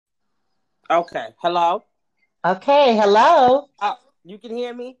Okay. Hello. Okay, hello. Oh, you can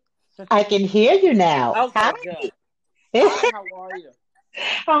hear me? I can hear you now. Hi. Okay, good. Hi, how are you?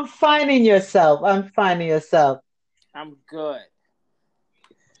 I'm finding yourself. I'm finding yourself. I'm good.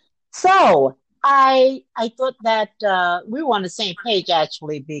 So I thought that we were on the same page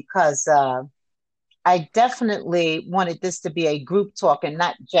actually because I definitely wanted this to be a group talk and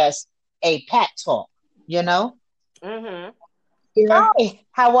not just a pat talk. You know. Mm-hmm. Hi.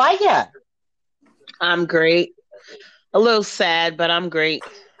 How are you? I'm great. A little sad, but I'm great.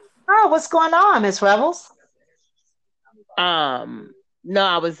 Oh, what's going on, Miss Rebels? Um, no,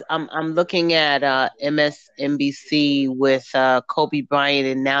 I'm looking at MSNBC with Kobe Bryant,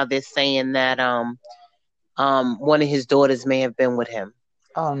 and now they're saying that one of his daughters may have been with him.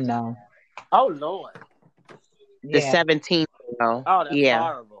 Oh no. Oh Lord. The Yeah. 17th, Oh, that's yeah,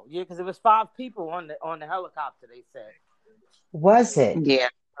 horrible. Yeah, because it was five people on the helicopter. They said. Was it? yeah.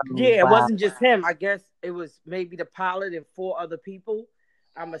 Yeah, it Wow. wasn't just him. I guess it was maybe the pilot and four other people.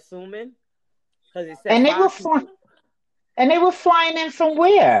 I'm assuming because it said And they were five flying. people. And they were flying in from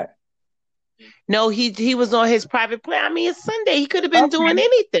where? No, he was on his private plane. I mean, it's Sunday. He could have been Okay. doing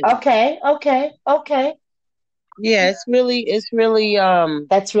anything. Okay. Yeah, it's really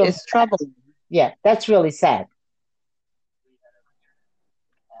That's really it's sad. troubling. Yeah, that's really sad.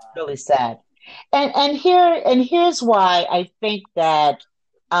 Really sad. And here's why I think that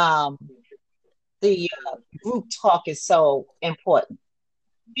um the group talk is so important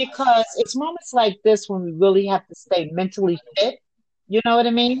because it's moments like this when we really have to stay mentally fit. You know what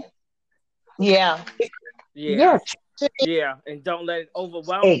I mean? Yeah. Yeah, Yeah. yeah, and don't let it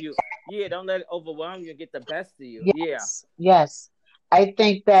overwhelm Exactly. you. Yeah, don't let it overwhelm you and get the best of you. Yeah. Yes. Yes. I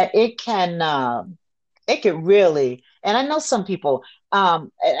think that it could really, and I know some people,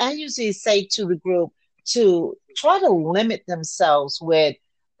 I usually say to the group to try to limit themselves with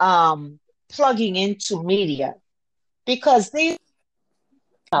um, plugging into media because these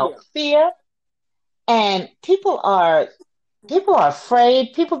Yeah. fear and people are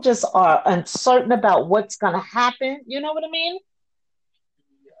afraid. People just are uncertain about what's going to happen. You know what I mean?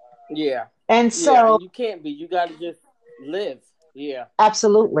 Yeah. And Yeah, so, and you can't be. You got to just live. Yeah.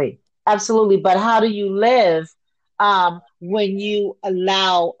 absolutely, absolutely. But how do you live when you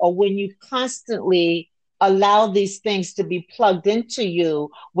allow or when you constantly allow these things to be plugged into you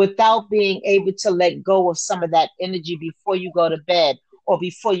without being able to let go of some of that energy before you go to bed or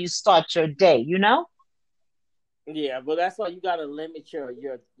before you start your day, you know? Yeah, but that's why you got to limit your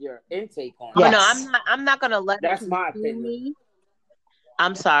intake on Oh it. no, Yes. I'm not gonna let it That's my consume opinion. me.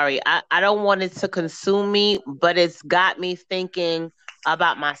 I'm sorry. I don't want it to consume me, but it's got me thinking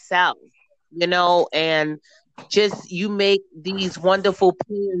about myself, and just you make these wonderful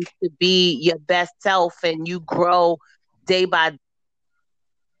plans to be your best self and you grow day by.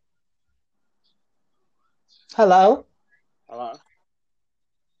 Hello? Hello?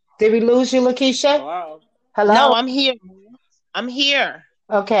 Did we lose you, Lakeisha? Hello? Hello? No, I'm here. I'm here.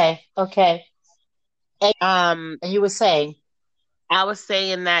 Okay, okay. And, Um and you were saying, I was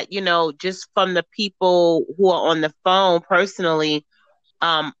saying that, just from the people who are on the phone personally,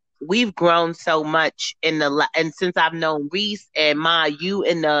 we've grown so much and since I've known Reese and you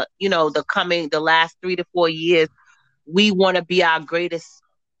in the last 3 to 4 years, we want to be our greatest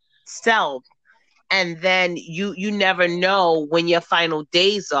self. And then you never know when your final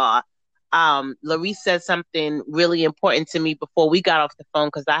days are. Larice said something really important to me before we got off the phone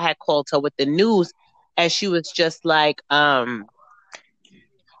because I had called her with the news, and she was just like, "Oh,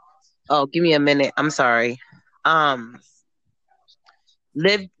 give me a minute. I'm sorry. Um,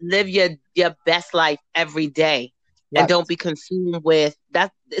 live your best life every day, and yep. don't be consumed with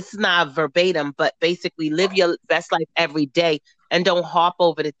that. It's not verbatim, but basically, live your best life every day, and don't harp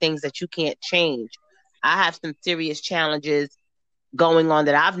over the things that you can't change. I have some serious challenges going on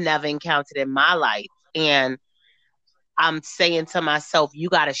that I've never encountered in my life. And I'm saying to myself, you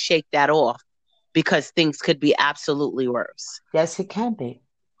got to shake that off because things could be absolutely worse. Yes, it can be.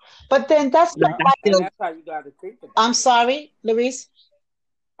 But then that's Like Yeah, I and feel, that's how you got to think I'm about it. sorry, Louise.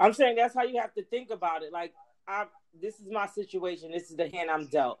 I'm saying that's how you have to think about it. Like, this is my situation. This is the hand I'm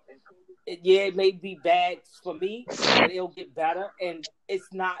dealt. Yeah, it may be bad for me, but it'll get better. And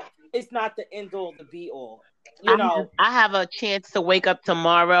it's not the end all, the be all. I You have, know. I have a chance to wake up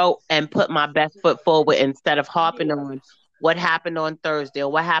tomorrow and put my best foot forward instead of harping Yeah. on what happened on Thursday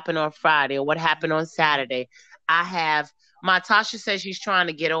or what happened on Friday or what happened on Saturday. I have, my Tasha says she's trying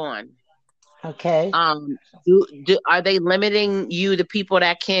to get on. Okay. Are they limiting you to people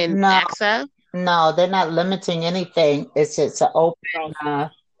that can No, access? no, they're not limiting anything. It's an open. No, Uh,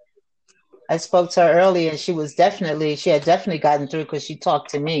 I spoke to her earlier. She had definitely gotten through because she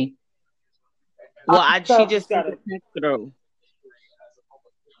talked to me. Well, she So just sent a Gotta text through.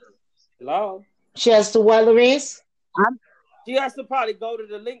 hello. she has to what, Louise? I'm, She has to probably go to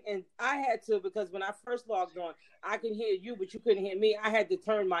the link, and I had to because when I first logged on, I can hear you, but you couldn't hear me. I had to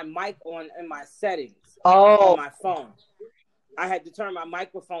turn my mic on in my settings on Oh, my phone. I had to turn my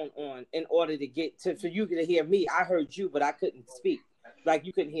microphone on in order to get to for you to hear me. I heard you, but I couldn't speak. Like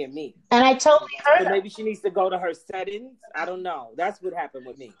you couldn't hear me. and I totally heard So her. maybe she needs to go to her settings. I don't know. That's what happened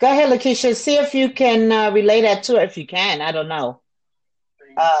with me. Go ahead, Lakeisha. See if you can relay that to her. If you can, I don't know.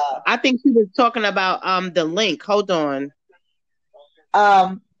 I think she was talking about the link. Hold on.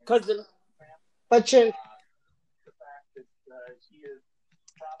 Because But you,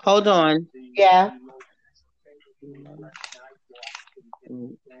 Hold on. yeah.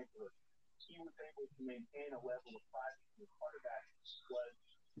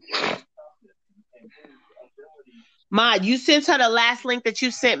 Ma, you sent her the last link that you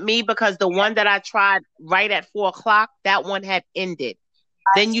sent me because the one that I tried right at 4:00, that one had ended.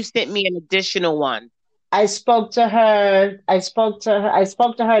 Then you sent me an additional one. I spoke to her. I spoke to her. I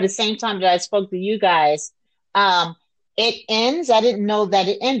spoke to her at the same time that I spoke to you guys. It ends. I didn't know that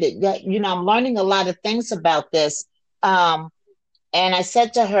it ended. That, I'm learning a lot of things about this. Um, and I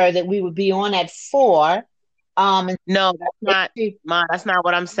said to her that we would be on at 4. And No, that's not, she, Ma, that's not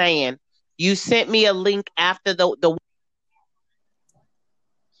what I'm saying. You sent me a link after the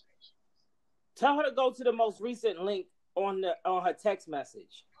tell her to go to the most recent link on her text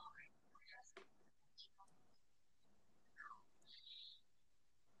message.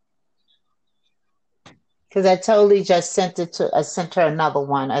 because I totally just I sent her another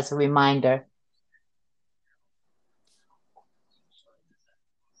one as a reminder.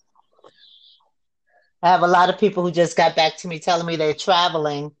 I have a lot of people who just got back to me telling me they're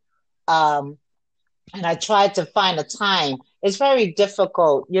traveling. Um, and I tried to find a time. It's very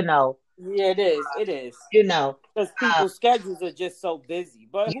difficult, Yeah, it is. It is. you know. Because Uh, people's schedules are just so busy.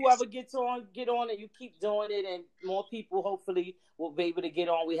 But whoever gets on, get on it. You keep doing it, and more people hopefully will be able to get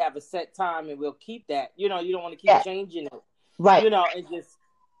on. We have a set time, and we'll keep that. You don't want to keep yeah, changing it. right. And just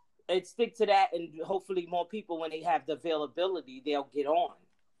and stick to that, and hopefully more people, when they have the availability, they'll get on.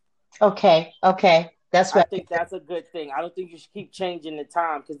 Okay, okay. That's I right. think that's a good thing. I don't think you should keep changing the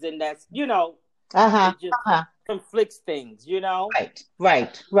time because then that's Uh-huh. it just Uh-huh. conflicts things. Right,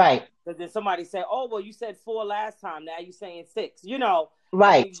 right, right, Because then somebody say, "Oh, well, you said 4 last time. Now you're saying 6." I think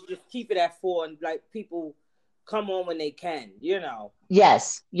right. you just keep it at 4 and like people come on when they can.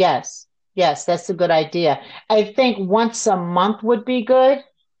 Yes, yes, yes. That's a good idea. I think once a month would be good.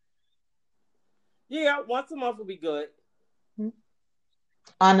 Yeah, once a month would be good.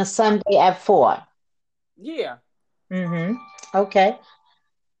 On a Sunday at 4. Yeah, Mm-hmm. Okay,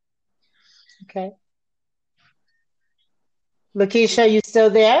 okay. Lakeisha, you still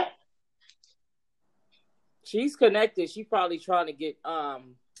there? she's connected. She's probably trying to get Tasha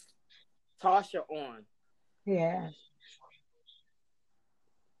on. Yeah.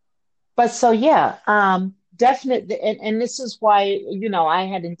 But so yeah, definitely, and this is why I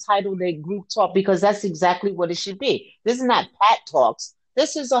had entitled a group talk because that's exactly what it should be. This is not Pat talks.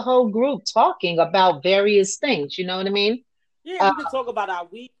 This is a whole group talking about various things. You know what I mean? Yeah, Uh, we can talk about our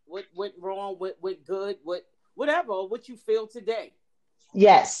week, what went wrong, what went good, whatever, what you feel today.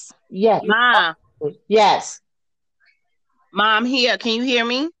 yes, yes, You Ma, yes. I'm here. Can you hear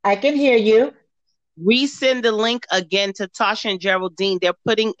me? I can hear you. Resend the link again to Tasha and Geraldine. They're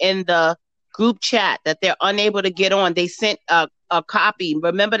putting in the group chat that they're unable to get on. They sent a copy.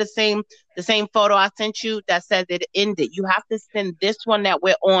 Remember the same photo I sent you that said it ended. You have to send this one that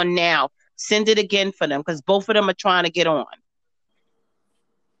we're on now. Send it again for them because both of them are trying to get on.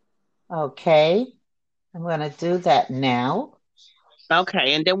 Okay, I'm gonna do that now.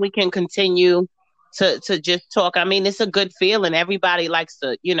 Okay, and then we can continue to just talk. I mean, it's a good feeling. Everybody likes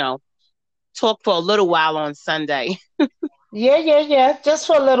to, talk for a little while on Sunday. Yeah, yeah, yeah. Just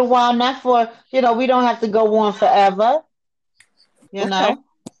for a little while, not for we don't have to go on forever. You Okay. know.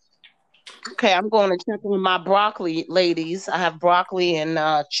 Okay, I'm going to check on my broccoli, ladies. I have broccoli and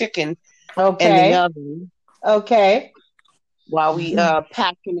chicken in the Okay. oven Okay. while we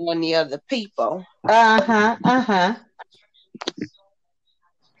packing on the other people. Uh-huh. Uh-huh.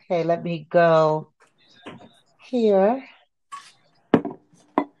 Okay, let me go here.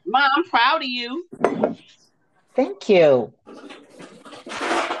 Mom, I'm proud of you. Thank you.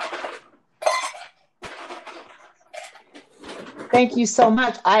 Thank you so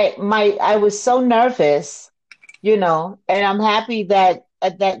much. I was so nervous, and I'm happy that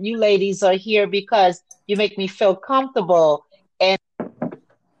you ladies are here because you make me feel comfortable. And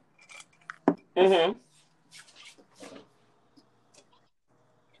Mm-hmm.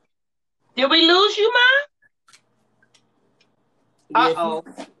 Did we lose you, Ma? Yeah, Uh-oh.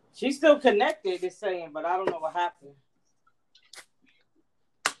 she's still connected, it's saying, but I don't know what happened.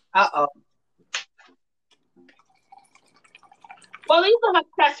 Uh-oh. Well, these are her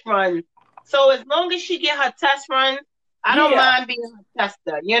test runs. So as long as she get her test runs, I don't mind being her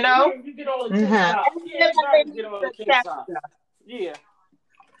tester, you know? Yeah, you get on the kids side. Yeah, everybody get on the kids side. Yeah.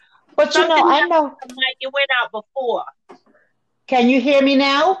 But you know, I know. Like it went out before. Can you hear me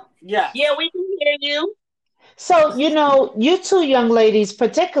now? Yeah. Yeah, we can hear you. So, you know, you two young ladies,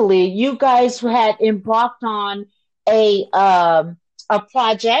 particularly, you guys had embarked on a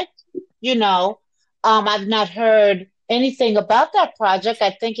project. You know, I've not heard anything about that project. I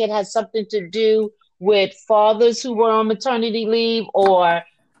think it has something to do with fathers who were on maternity leave,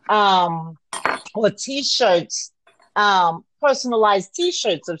 um, or T-shirts, personalized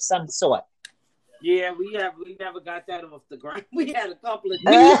T-shirts of some sort. Yeah, we never got that off the ground. We had a couple of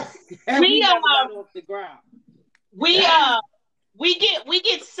things, and we never got off the ground. We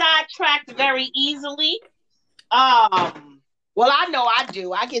get sidetracked very easily. Well, I know I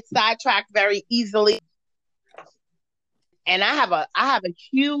do. I get sidetracked very easily, and I have a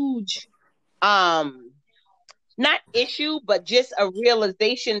huge not issue, but just a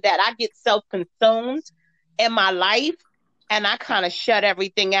realization that I get self-consumed in my life, and I kind of shut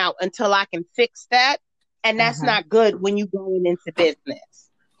everything out until I can fix that, and that's not good when you're going into business.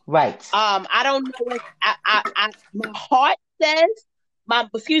 Right. I don't know if my heart says, my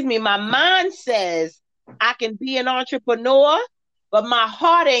mind says I can be an entrepreneur, but my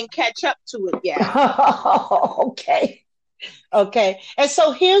heart ain't catch up to it yet. Okay. And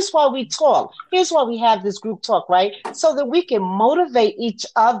so here's why we talk. Here's why we have this group talk, right? So that we can motivate each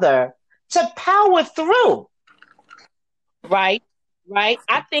other to power through. Right.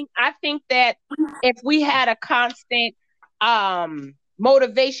 I think that if we had a constant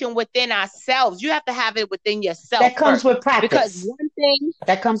motivation within ourselves, you have to have it within yourself. That comes with practice. Because one thing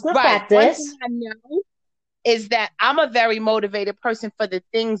that comes with practice. One thing I know is that I'm a very motivated person for the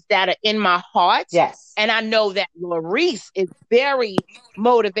things that are in my heart. Yes. And I know that Laurice is very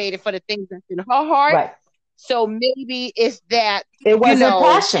motivated for the things that's in her heart. Right. So maybe it's that it wasn't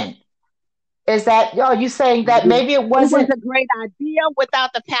passion. Is that, are you saying that maybe it wasn't a great idea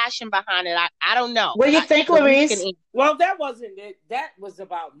without the passion behind it? I don't know. What do you think, Laurice? Well, that wasn't it. That was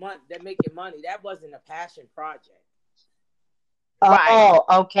about money. That making money. That wasn't a passion project. Right. Oh,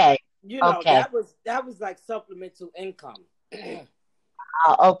 okay. You know, that was like supplemental income.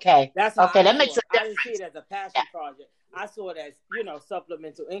 Okay. That's how okay. That makes sense. I didn't see it as a passion project. I saw it as, you know,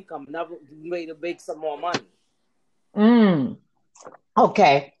 supplemental income. Another way to make some more money.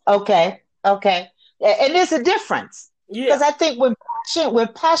 Okay. And there's a difference. Yeah. Because I think when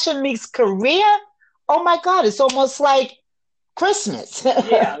passion meets career, oh my God, it's almost like Christmas.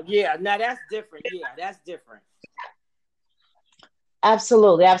 yeah. Now that's different. Yeah, that's different.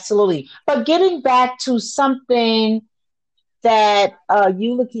 Absolutely. But getting back to something that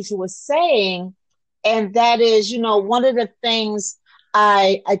you, Lakeisha, was saying, and that is, you know, one of the things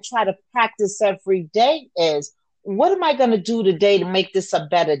I try to practice every day is, what am I going to do today to make this a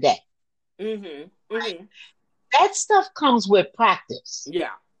better day? That stuff comes with practice.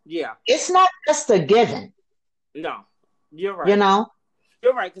 Yeah. It's not just a given. No, you're right. You know?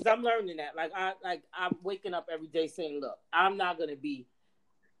 You're right, because I'm learning that. I'm waking up every day saying, look, I'm not going to be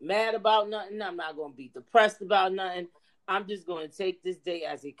mad about nothing. I'm not going to be depressed about nothing. I'm just going to take this day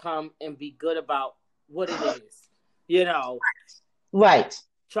as it comes and be good about what it is. You know? Right.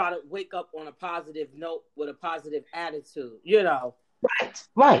 Try to wake up on a positive note with a positive attitude, you know?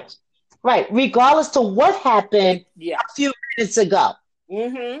 Right. Regardless to what happened a few minutes ago.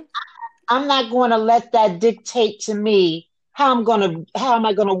 I'm not going to let that dictate to me how am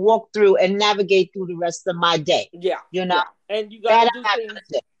I going to walk through and navigate through the rest of my day. Yeah. You know? Yeah. And you got to do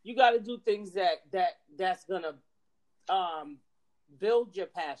things. You got to do things that's going to build your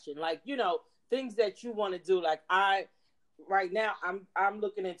passion. Like, you know, things that you want to do. Like right now I'm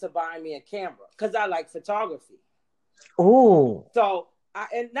looking into buying me a camera because I like photography. Ooh. So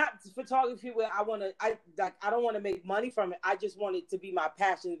and not photography where I don't want to make money from it. I just want it to be my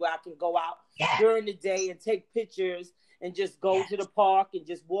passion where I can go out during the day and take pictures and just go to the park and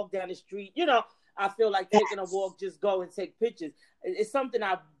just walk down the street. You know, I feel like taking a walk, just go and take pictures. It's something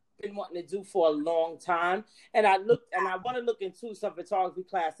I've been wanting to do for a long time. And I want to look into some photography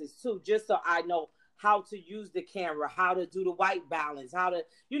classes too, just so I know how to use the camera, how to do the white balance, how to,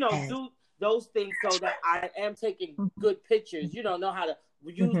 you know, do those things so that I am taking good pictures, you know how to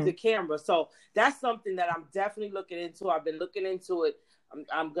use the camera. So that's something that I'm definitely looking into. I've been looking into it.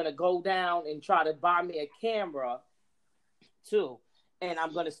 I'm going to go down and try to buy me a camera too. and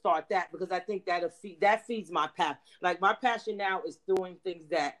I'm going to start that because I think that feeds my path. Like my passion now is doing things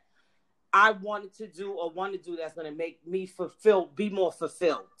that I wanted to do or want to do that's going to make me be more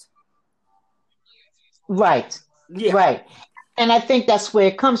fulfilled. Right. Yeah. Right. And I think that's where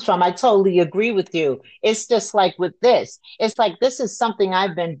it comes from. I totally agree with you. It's just like with this. It's like this is something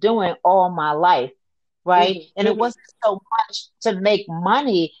I've been doing all my life, right? Mm-hmm. And it wasn't so much to make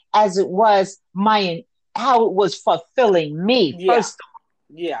money as it was how it was fulfilling me. Yeah. First,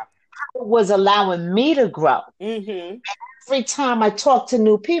 yeah, it was allowing me to grow. Mm-hmm. Every time I talk to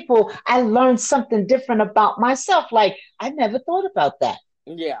new people, I learn something different about myself. Like I never thought about that.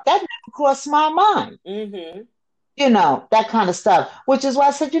 Yeah. That never crossed my mind. Mm-hmm. That kind of stuff, which is why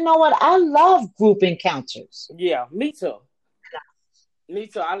I said, you know what? I love group encounters. Yeah, me too. Me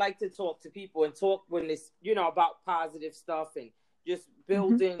too. I like to talk to people and talk when it's, about positive stuff and just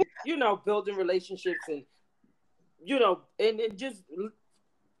building, building relationships and, and just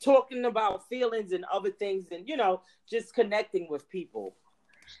talking about feelings and other things and, just connecting with people.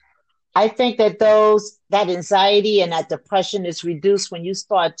 I think that anxiety and that depression is reduced when you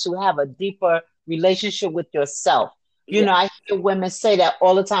start to have a deeper relationship with yourself. I hear women say that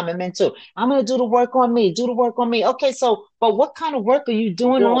all the time, and men too. I'm going to do the work on me, do the work on me. Okay, so, but what kind of work are you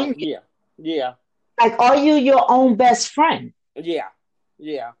doing on you? Yeah. Like, are you your own best friend? Yeah.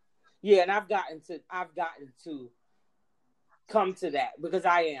 And I've gotten to come to that because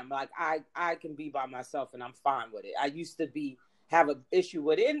I am like, I can be by myself and I'm fine with it. I used to have an issue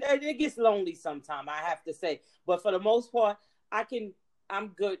with it, and it gets lonely sometimes, I have to say. But for the most part, I'm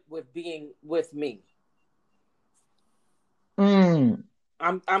good with being with me.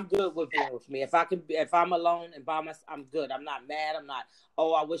 I'm good with being with me. If I'm alone and by myself, I'm good. I'm not mad. I'm not,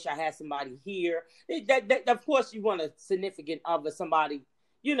 I wish I had somebody here. That of course you want a significant other, somebody,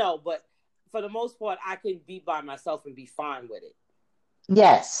 but for the most part, I can be by myself and be fine with it.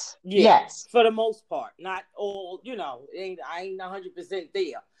 Yes. Yeah, yes. For the most part, not all, I ain't 100%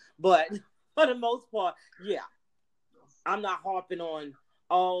 there, but for the most part, yeah, I'm not harping on,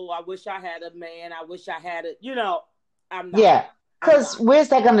 I wish I had a man. I wish I had I'm not. Yeah. Because where's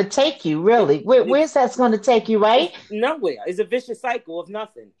that going to take you, really? Where's that going to take you, right? Nowhere. It's a vicious cycle of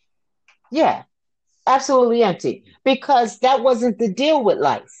nothing. Yeah, absolutely empty. Because that wasn't the deal with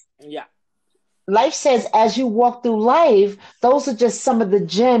life. Yeah. Life says as you walk through life, those are just some of the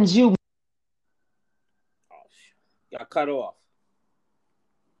gems you got cut off.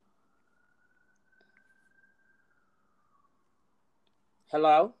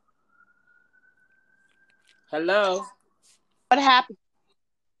 Hello? What happened?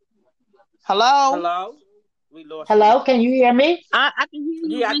 Hello? We lost Hello? you. Can you hear me? I can hear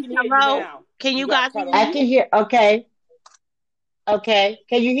you. Yeah, I can hear you now. Can you guys hear me? I can hear. Okay.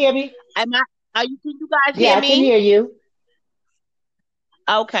 Can you hear me? Can you guys hear me? Yeah, I can hear you.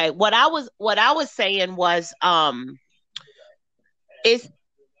 Okay. What I was saying was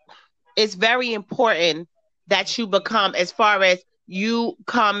it's very important that you become, as far as you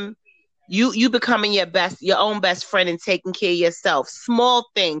becoming your own best friend and taking care of yourself. Small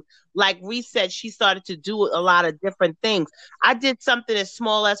things. Like Reese said, she started to do a lot of different things. I did something as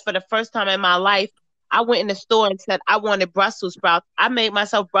small as, for the first time in my life, I went in the store and said I wanted Brussels sprouts. I made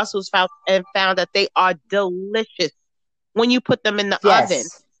myself Brussels sprouts and found that they are delicious when you put them in the oven.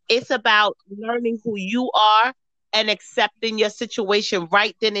 It's about learning who you are and accepting your situation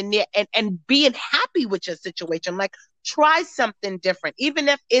right then and there, and being happy with your situation. Like, try something different, even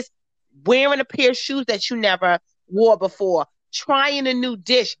if it's wearing a pair of shoes that you never wore before, trying a new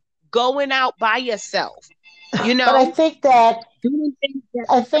dish, going out by yourself. But I think that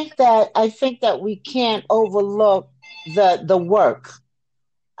we can't overlook the work.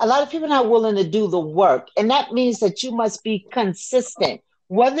 A lot of people are not willing to do the work, and that means that you must be consistent.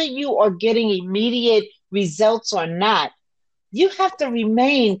 Whether you are getting immediate results or not, you have to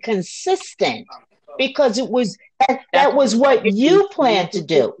remain consistent because that was what you planned to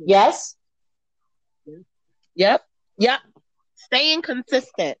do. Yes? Yep. Staying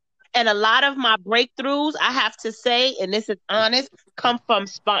consistent. And a lot of my breakthroughs, I have to say, and this is honest, come from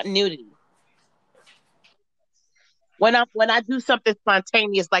spontaneity. When I do something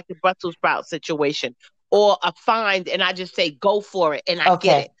spontaneous, like the Brussels sprout situation, or a find, and I just say go for it, and I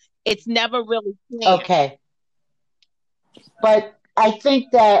get it. It's never really planned. Okay. But I think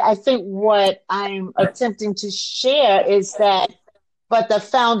what I'm attempting to share is that, but the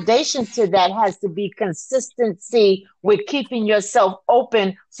foundation to that has to be consistency with keeping yourself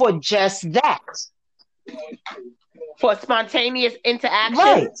open for just that. For spontaneous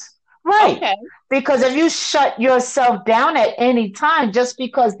interaction. Right. Okay. Because if you shut yourself down at any time just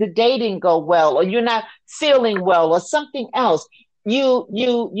because the day didn't go well or you're not feeling well or something else,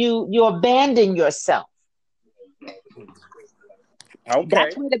 you abandon yourself. Okay.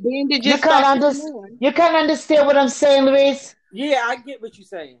 That's where the You bandages kind start of to come on. you kind of understand what I'm saying, Louise? Yeah, I get what you're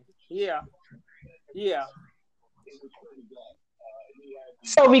saying. Yeah. Yeah.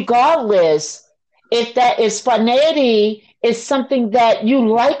 So regardless, if that is spontaneity is something that you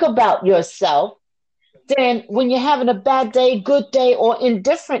like about yourself, then when you're having a bad day, good day, or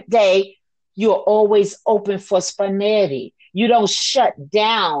indifferent day, you're always open for spontaneity. You don't shut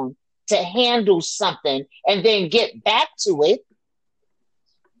down to handle something and then get back to it.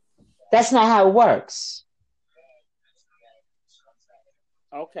 That's not how it works.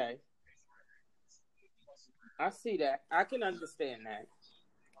 Okay. I see that. I can understand that.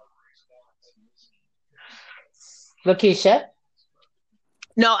 Lakeisha?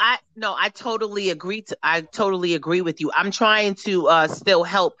 No, I totally agree I totally agree with you. I'm trying to still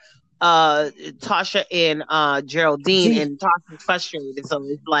help Tasha and Geraldine, Gee, and Tasha's frustrated, so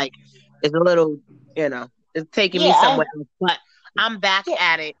it's like it's a little, it's taking me yeah, somewhere else. But I'm back yeah,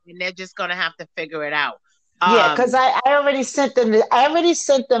 at it, and they're just gonna have to figure it out. yeah, because Um, I already sent them I already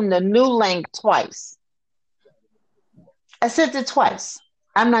sent them the new link twice. I sent it twice.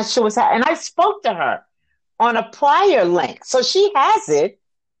 I'm not sure what's happening. And I spoke to her on a prior link. So she has it.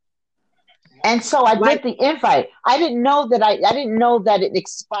 And so I like did the invite. I didn't know that it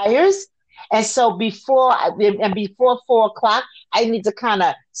expires. And so before 4 o'clock, I need to kind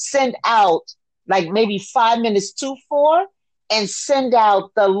of send out like maybe 5 minutes to 4 and send out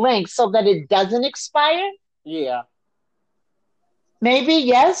the link so that it doesn't expire. Yeah. Maybe,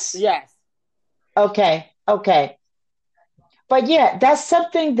 yes. Yes. Okay. Okay. But yeah, that's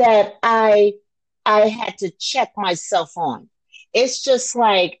something that I had to check myself on. It's just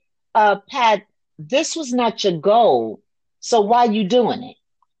like, Pat, this was not your goal. So why are you doing it?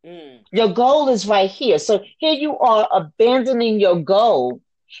 Mm. Your goal is right here. So here you are abandoning your goal.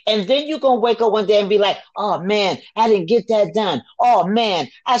 And then you're going to wake up one day and be like, oh man, I didn't get that done. Oh man,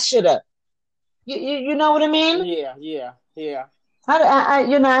 I should have. You know what I mean? Yeah. Yeah. Yeah.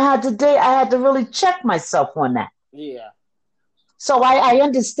 I had to really check myself on that. Yeah. So I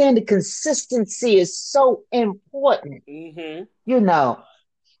understand the consistency is so important, Mm-hmm. you know,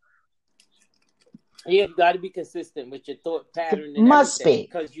 Yeah, you got to be consistent with your thought pattern and must everything be.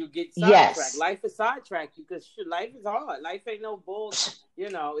 because you get sidetracked. Yes. Life is sidetracked because shit, life is hard. Life ain't no bull. You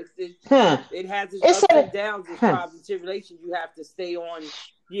know, Huh. it has its It's ups a, and downs, its huh. trials and tribulations. You have to stay on.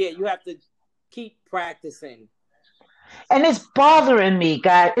 Yeah, you have to keep practicing. And it's bothering me,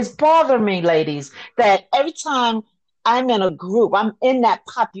 guys. It's bothering me, ladies, that every time I'm in a group, I'm in that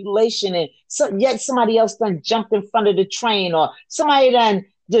population, and yet somebody else done jumped in front of the train, or somebody done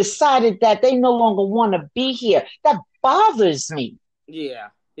decided that they no longer want to be here. That bothers me. Yeah,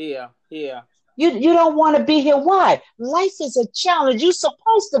 yeah, yeah, You don't want to be here. Why? Life is a challenge. You're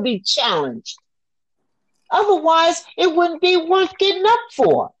supposed to be challenged. Otherwise, it wouldn't be worth getting up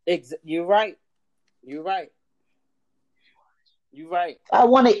for. You're right. You're right. You're right. I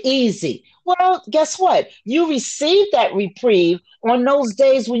want it easy. Well, guess what? You receive that reprieve on those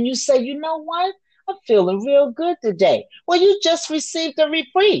days when you say, you know what? I'm feeling real good today. Well, you just received a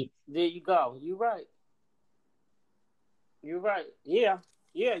reprieve. There you go. You're right. You're right. Yeah.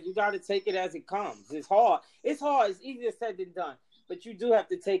 Yeah, you got to take it as it comes. It's hard. It's hard. It's easier said than done. But you do have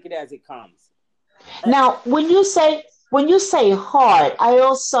to take it as it comes. Now, when you say hard, I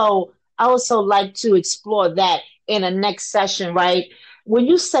also like to explore that in a next session, right? When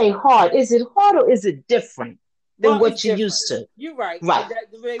you say hard, is it hard or is it different than Well, it's what you different. used to? You're right. Right.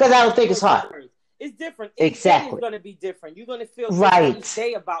 The way Because we I don't use think it's choice of hard. words. It's different. Each day is Exactly. going to be different. You're going to feel different each Right.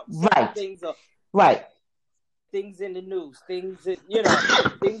 day about certain Right. things or Right. things in the news, things that,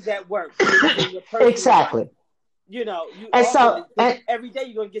 things at work, things in your personal Exactly. life. You And are so, going to, every day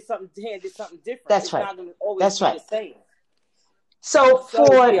you're going to get something handed, something different. that's It's right. not going to always That's be right. the same. So So,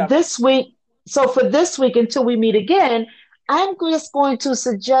 for yeah. this week, until we meet again, I'm just going to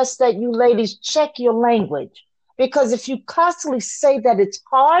suggest that you ladies check your language. Because if you constantly say that it's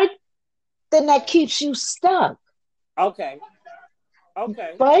hard, then that keeps you stuck. Okay.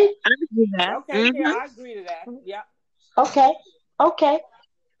 Okay. Right? I do that. Okay. Yeah, I agree to that. Yeah. Okay. Okay.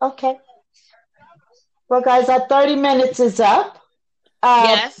 Okay. Well, guys, our 30 minutes is up.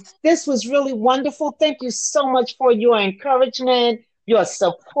 Yes. This was really wonderful. Thank you so much for your encouragement, your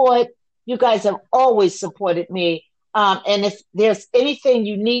support. You guys have always supported me. And if there's anything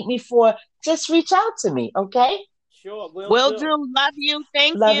you need me for, just reach out to me, okay? Sure. Will do. Love you.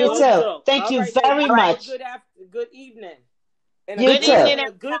 Thank Love you you. Will too. do. Thank All you right, very ladies. Have much. a good evening. And You Good too. evening,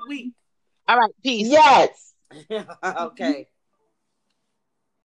 a good week. All right. Peace. Yes. Okay.